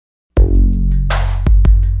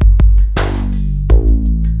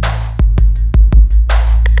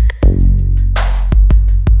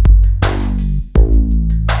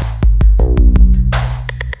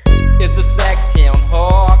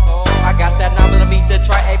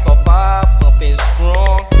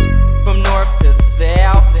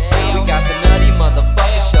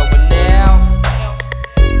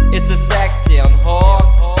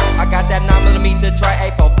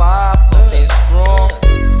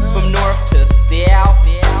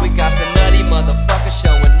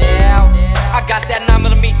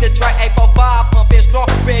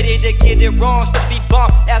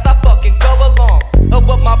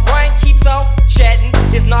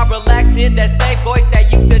same voice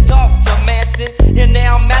that used to talk to Manson. And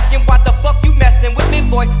now I'm asking why the fuck you messing with me,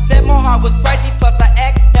 boy. Said my heart was crazy, plus I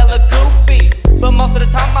act hella goofy. But most of the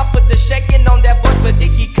time I put the shaking on that voice, but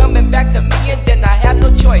it keep coming back to me, and then I have no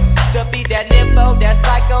choice to be that nympho, that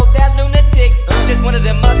psycho, that lunatic. Just one of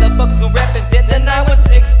them motherfuckers who represent the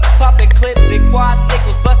 916. Popping clips and quad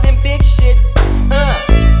nickels, busting big shit.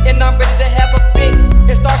 And I'm ready to have a fit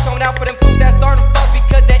and start showing out for them fools that starting fuck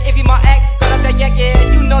because they envy my act. Cut out that yak, yeah,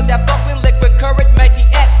 you know that fuck with liquid courage make the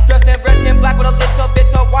act. Dressed in red and black with a little bit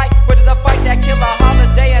of white, ready to fight that killer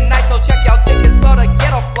holiday and night. So check y'all tickets for the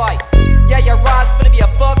ghetto flight. Yeah, your ride's gonna be a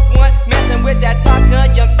fucked one. Messing with that top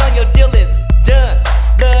gun, young son, your deal is done.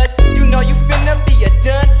 Blood, you know you finna be a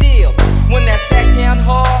done deal. When that Sactown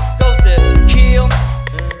hog goes to kill,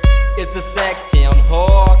 it's the Sactown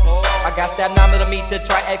hog. I got that 9mm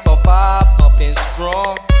try 845 pumping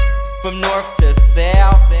strong. From north to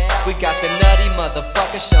south, we got the nutty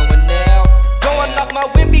motherfucker showing now. Going off my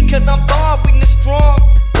wind because I'm born weak and strong,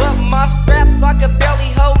 but my straps I can barely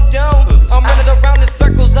hold on. I'm running around in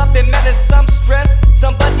circles up in madness, some stress.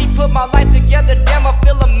 Somebody put my life together, damn I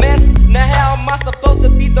feel a mess. Now how am I supposed to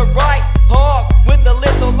be the right hog with the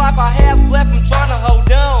little life I have left? I'm trying to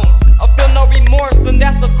hold on. I feel no remorse, and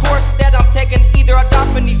that's the course that I'm taking. Either I die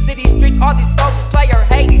from these city streets, all these folks player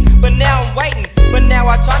hating. But now I'm waiting, but now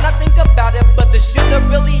I try not think about it. But the shit'll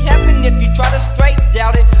really happen if you try to straight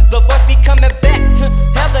doubt it. The voice be coming back,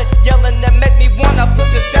 hella yelling that make me wanna put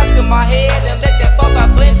the strap to my head and let that fuck I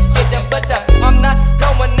blend hit them. But I'm not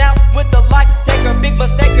going out with the light taker, big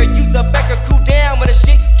mistaker. Use the baker, cool down when the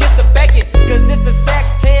shit gets the bacon. Cause it's the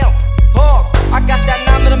Sactown hog. I got that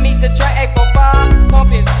 9mm try 845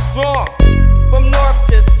 pumping strong. From north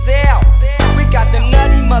to south, we got them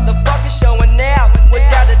nutty motherfuckers showing out.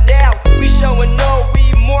 Without a doubt, we showing no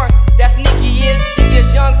remorse. That sneaky is devious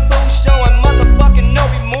young fool showing motherfucking no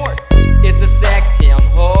remorse. It's the Sactown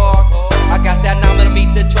hog. I got that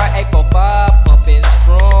 9mm try 845 pumping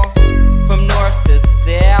strong. From north to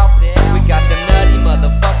south, we got them nutty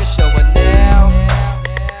motherfuckers showing out.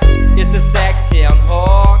 It's the Sactown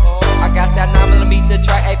hog. I got that 9mm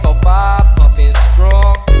try 845 pumping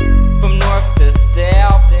strong. From north to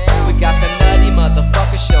south, we got the nutty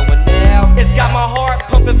motherfucker showing out. It's got my heart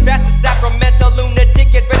pumping fast as Sacramento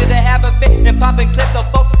lunatic, get ready to have a fit and popping clips. So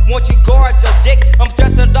folks, won't you guard your dick? I'm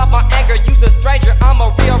stressing off my anger, use a stranger. I'm a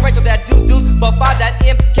real ranger, that deuce, but by that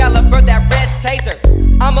M caliber, that red taser.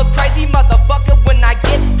 I'm a crazy motherfucker when I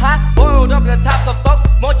get hot, boiled up the top. So folks,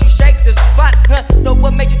 won't you shake the spot? So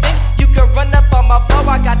what makes you think you could run up on my flow?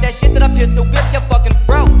 I got that shit that I pistol whip your fucking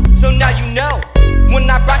bro. So now you know. When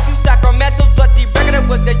I brought you Sacramento's bloody record, it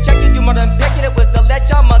was to check you, do more than pick it. It was to let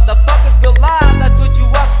y'all motherfuckers realize I put you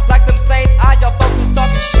up like some Saint eyes. Y'all folks was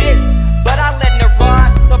talking shit, but I letting it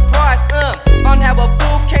ride. Surprise, on how a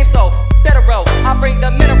fool came so federal. I bring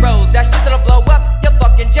the minerals, that shit that'll blow up your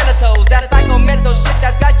fucking genitals. That psycho mental shit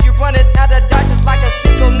that's got you running out of dodges like a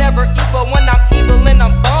sequel, never equal. When I'm evil and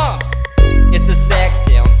I'm bomb, it's the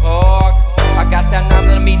Sactown hog. I got that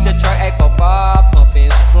 9mm try 845 pumping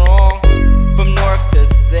strong. From north to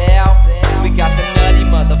south, we got the nutty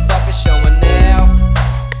motherfuckers showing out.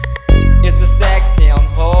 It's the Sactown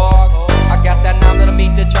hog. I got that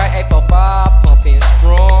 9mm try 845 pumping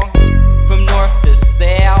strong. From north to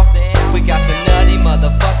south, we got the nutty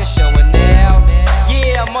motherfuckers showing out.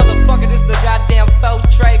 Yeah, motherfucker, this the goddamn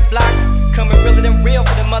faux trade block. Coming realer than real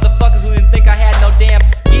for the motherfuckers who didn't think I had no damn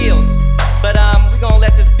skills. But we gonna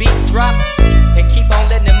let this beat drop and keep on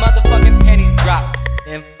letting them motherfucking pennies drop.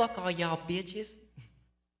 And fuck all y'all bitches.